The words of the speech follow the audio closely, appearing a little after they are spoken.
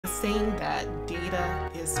saying that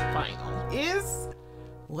data is final. Is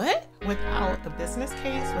what? Without a business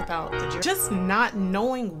case, without just not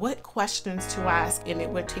knowing what questions to ask, and it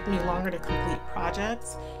would take me longer to complete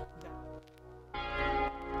projects.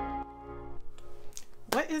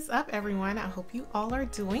 What is up, everyone? I hope you all are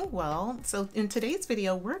doing well. So in today's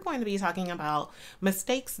video, we're going to be talking about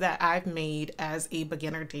mistakes that I've made as a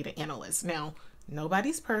beginner data analyst. Now,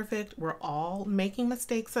 nobody's perfect. We're all making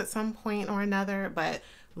mistakes at some point or another, but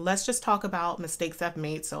let's just talk about mistakes I've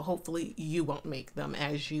made, so hopefully you won't make them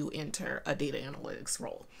as you enter a data analytics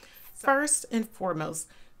role. First and foremost,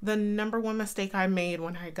 the number one mistake I made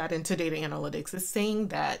when I got into data analytics is saying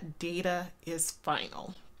that data is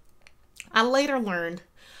final. I later learned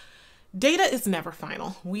data is never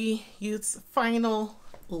final. We use final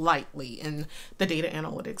lightly in the data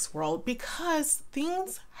analytics world because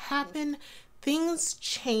things happen, things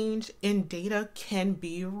change, and data can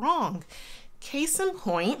be wrong. Case in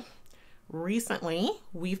point, recently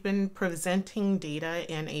we've been presenting data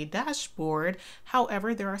in a dashboard.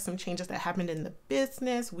 However, there are some changes that happened in the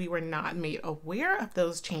business. We were not made aware of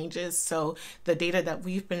those changes. So the data that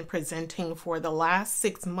we've been presenting for the last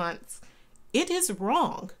 6 months, it is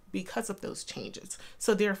wrong because of those changes.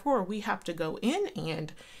 So therefore, we have to go in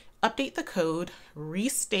and update the code,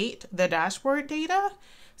 restate the dashboard data.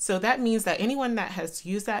 So that means that anyone that has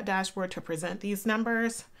used that dashboard to present these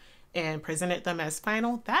numbers and presented them as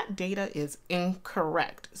final, that data is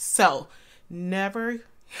incorrect. So never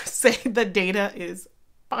say the data is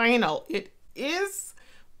final. It is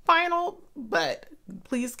final, but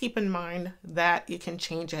please keep in mind that it can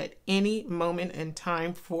change at any moment in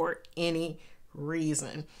time for any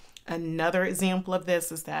reason. Another example of this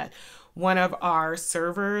is that one of our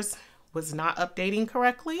servers was not updating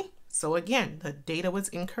correctly. So again, the data was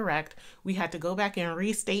incorrect. We had to go back and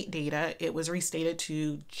restate data. It was restated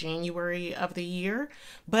to January of the year,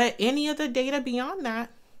 but any of the data beyond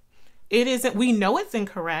that, it isn't. We know it's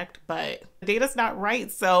incorrect, but the data's not right.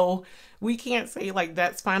 So we can't say like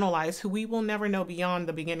that's finalized. We will never know beyond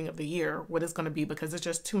the beginning of the year what it's going to be because it's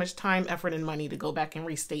just too much time, effort, and money to go back and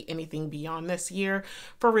restate anything beyond this year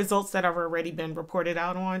for results that have already been reported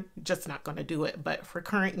out on. Just not going to do it. But for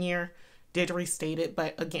current year, did restate it.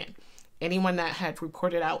 But again, anyone that had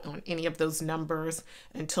reported out on any of those numbers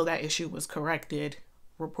until that issue was corrected,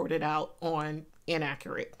 reported out on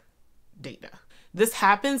inaccurate data. This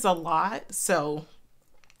happens a lot, so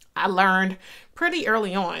I learned pretty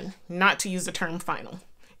early on not to use the term final.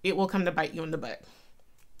 It will come to bite you in the butt.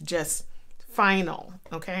 Just final,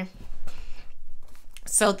 okay?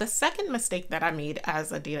 So the second mistake that I made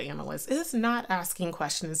as a data analyst is not asking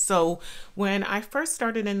questions. So when I first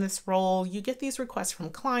started in this role, you get these requests from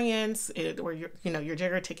clients or your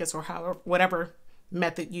Jira tickets or however, whatever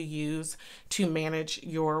method you use to manage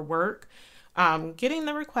your work. Getting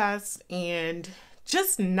the requests and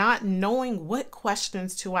just not knowing what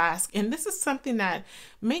questions to ask. And this is something that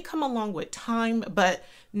may come along with time, but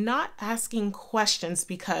not asking questions,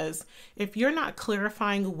 because if you're not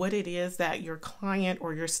clarifying what it is that your client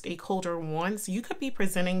or your stakeholder wants, you could be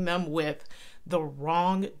presenting them with the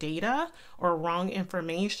wrong data or wrong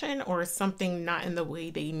information or something not in the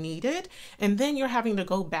way they need it. And then you're having to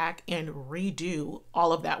go back and redo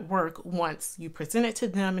all of that work once you present it to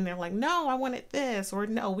them and they're like, no, I wanted this, or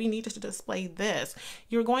no, we needed to display this.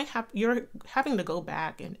 You're having to go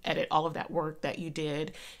back and edit all of that work that you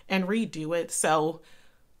did and redo it. So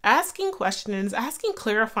asking questions, asking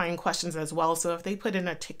clarifying questions as well. So if they put in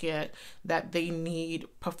a ticket that they need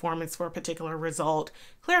performance for a particular result,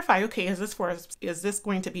 clarify, okay, is this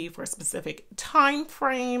going to be for a specific time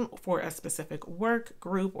frame, for a specific work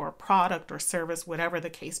group or product or service, whatever the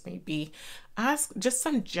case may be. Ask just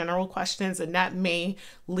some general questions, and that may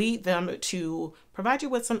lead them to provide you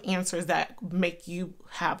with some answers that make you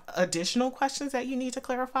have additional questions that you need to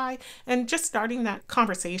clarify, and just starting that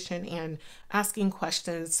conversation and asking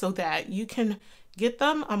questions so that you can get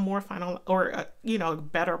them a more final or a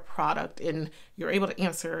better product, and you're able to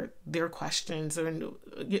answer their questions and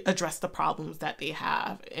address the problems that they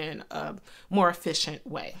have in a more efficient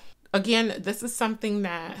way. Again, this is something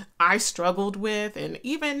that I struggled with, and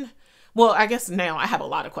well, I guess now I have a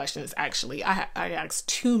lot of questions, actually. I asked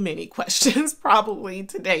too many questions probably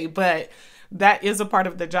today, but that is a part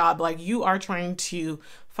of the job. Like, you are trying to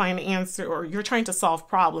find an answer, or you're trying to solve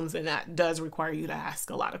problems, and that does require you to ask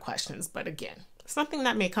a lot of questions. But again, something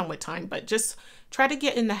that may come with time, but just try to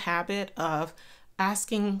get in the habit of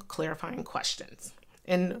asking clarifying questions,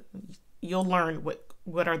 and you'll learn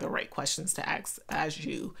what are the right questions to ask as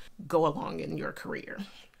you go along in your career.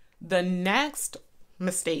 The next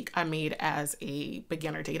mistake I made as a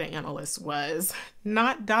beginner data analyst was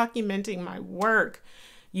not documenting my work.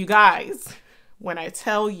 You guys, when I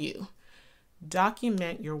tell you,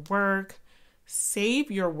 document your work, save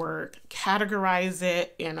your work, categorize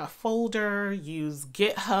it in a folder, use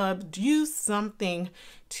GitHub, use something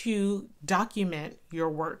to document your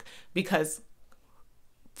work. Because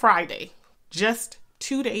Friday, just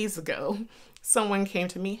 2 days ago, someone came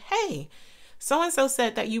to me, hey, so-and-so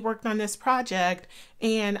said that you worked on this project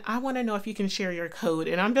and I want to know if you can share your code.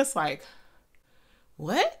 And I'm just like,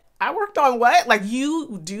 what? I worked on what? Like,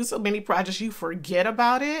 you do so many projects, you forget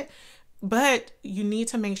about it. But you need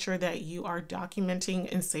to make sure that you are documenting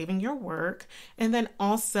and saving your work. And then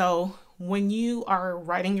also, when you are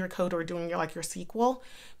writing your code or doing your SQL,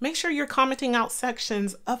 make sure you're commenting out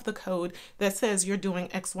sections of the code that says you're doing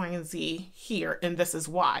X, Y, and Z here, and this is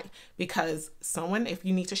why. Because someone, if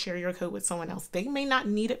you need to share your code with someone else, they may not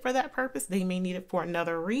need it for that purpose. They may need it for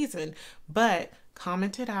another reason, but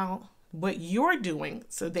comment it out what you're doing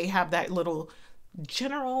so they have that little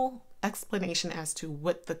general explanation as to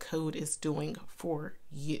what the code is doing for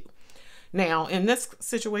you. Now, in this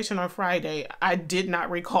situation on Friday, I did not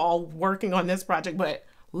recall working on this project, but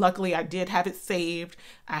luckily I did have it saved.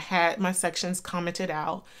 I had my sections commented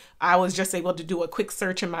out. I was just able to do a quick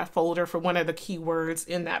search in my folder for one of the keywords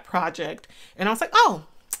in that project. And I was like, oh,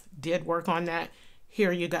 did work on that.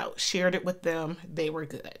 Here you go. Shared it with them. They were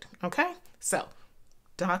good. Okay. So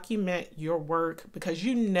document your work, because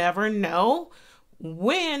you never know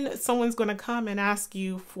when someone's going to come and ask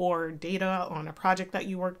you for data on a project that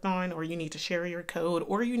you worked on, or you need to share your code,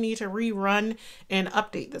 or you need to rerun and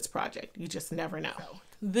update this project. You just never know.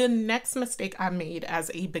 The next mistake I made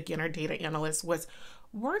as a beginner data analyst was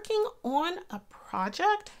working on a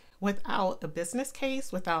project without a business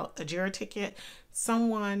case, without a JIRA ticket.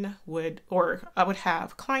 Someone would, or I would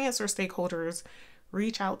have clients or stakeholders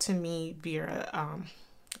reach out to me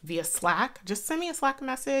via Slack. Just send me a Slack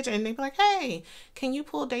message and they'd be like, hey, can you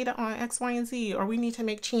pull data on X, Y, and Z? Or we need to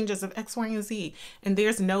make changes of X, Y, and Z. And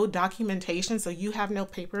there's no documentation. So you have no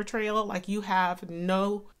paper trail. Like you have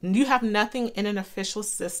nothing in an official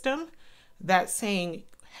system that's saying,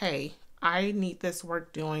 hey, I need this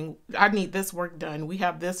work done. We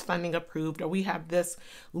have this funding approved, or we have this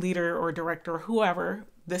leader or director or whoever,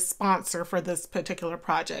 this sponsor for this particular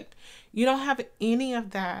project. You don't have any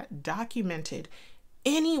of that documented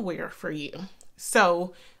anywhere for you.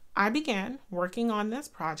 So I began working on this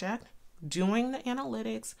project, doing the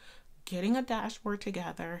analytics, getting a dashboard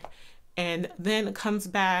together, and then it comes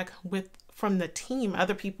back from the team,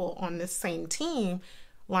 other people on this same team,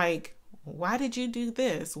 like, why did you do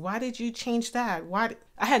this? Why did you change that?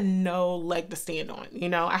 I had no leg to stand on.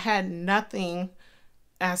 I had nothing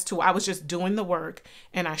as to, I was just doing the work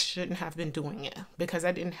and I shouldn't have been doing it because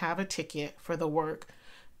I didn't have a ticket for the work.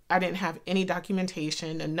 I didn't have any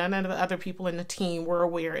documentation, and none of the other people in the team were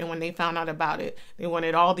aware. And when they found out about it, they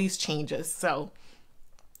wanted all these changes. So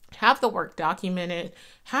have the work documented,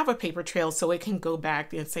 have a paper trail so it can go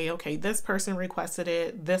back and say, okay, this person requested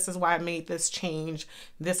it. This is why I made this change.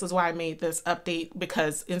 This is why I made this update.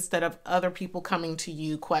 Because instead of other people coming to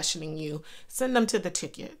you, questioning you, send them to the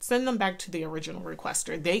ticket, send them back to the original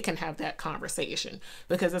requester. They can have that conversation,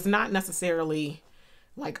 because it's not necessarily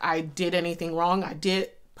like I did anything wrong. I did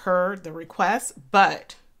per the request,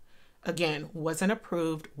 but again, wasn't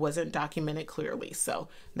approved, wasn't documented clearly. So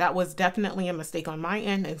that was definitely a mistake on my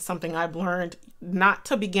end, and something I've learned not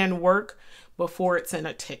to begin work before it's in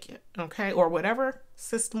a ticket, okay? Or whatever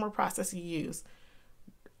system or process you use.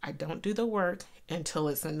 I don't do the work until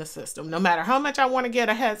it's in the system. No matter how much I want to get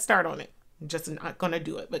a head start on it, I'm just not going to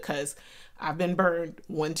do it, because I've been burned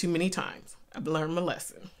one too many times. I've learned my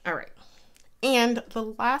lesson. All right. And the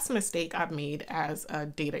last mistake I've made as a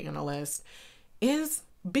data analyst is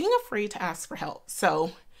being afraid to ask for help.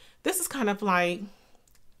 So this is kind of like,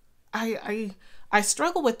 I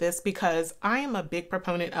struggle with this because I am a big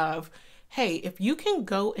proponent of, hey, if you can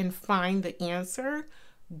go and find the answer,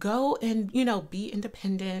 go and, be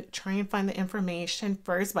independent, try and find the information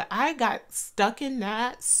first. But I got stuck in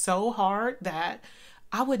that so hard that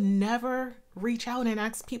I would never reach out and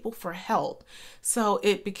ask people for help. So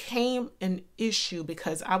it became an issue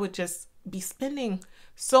because I would just be spending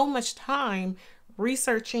so much time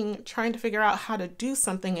researching, trying to figure out how to do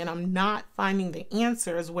something, and I'm not finding the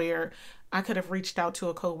answers where I could have reached out to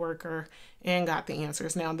a coworker and got the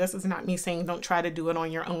answers. Now, this is not me saying don't try to do it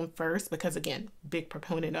on your own first, because again, big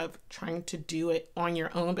proponent of trying to do it on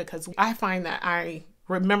your own, because I find that I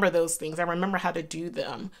remember those things. I remember how to do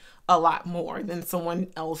them a lot more than someone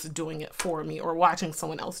else doing it for me or watching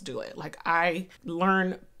someone else do it. Like, I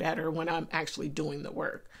learn better when I'm actually doing the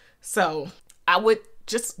work. So I would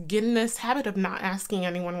just get in this habit of not asking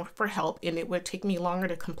anyone for help, and it would take me longer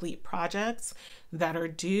to complete projects that are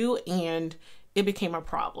due, and it became a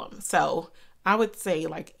problem. So I would say,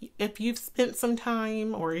 like, if you've spent some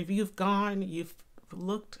time, or if you've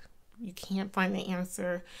looked, you can't find the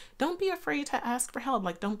answer, don't be afraid to ask for help.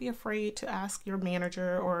 Like, don't be afraid to ask your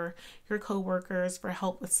manager or your coworkers for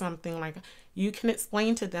help with something. Like, you can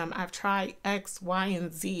explain to them, I've tried X, Y,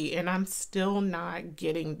 and Z, and I'm still not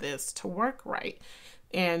getting this to work right.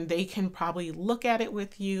 And they can probably look at it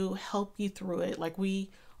with you, help you through it. Like, we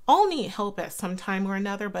all need help at some time or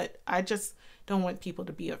another, but I just don't want people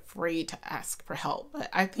to be afraid to ask for help. But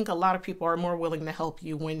I think a lot of people are more willing to help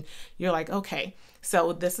you when you're like, okay,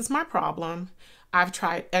 so this is my problem. I've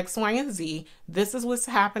tried X, Y, and Z. This is what's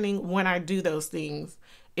happening when I do those things.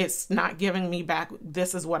 It's not giving me back.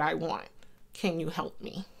 This is what I want. Can you help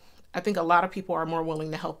me? I think a lot of people are more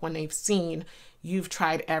willing to help when they've seen you've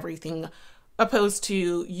tried everything, opposed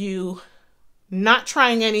to you not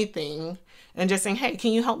trying anything and just saying, hey,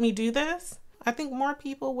 can you help me do this? I think more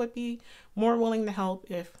people would be more willing to help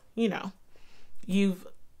if, you know, you've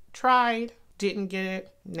tried, didn't get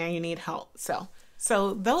it, now you need help.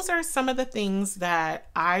 So those are some of the things that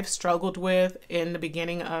I've struggled with in the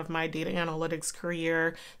beginning of my data analytics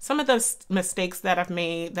career. Some of the mistakes that I've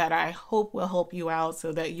made that I hope will help you out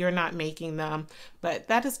so that you're not making them. But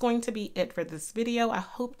that is going to be it for this video. I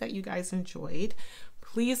hope that you guys enjoyed.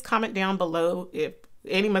 Please comment down below if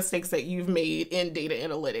any mistakes that you've made in data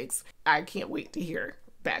analytics. I can't wait to hear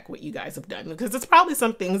back what you guys have done, because it's probably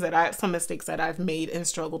some mistakes that I've made and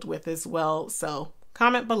struggled with as well. So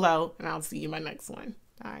comment below, and I'll see you in my next one.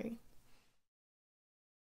 Bye.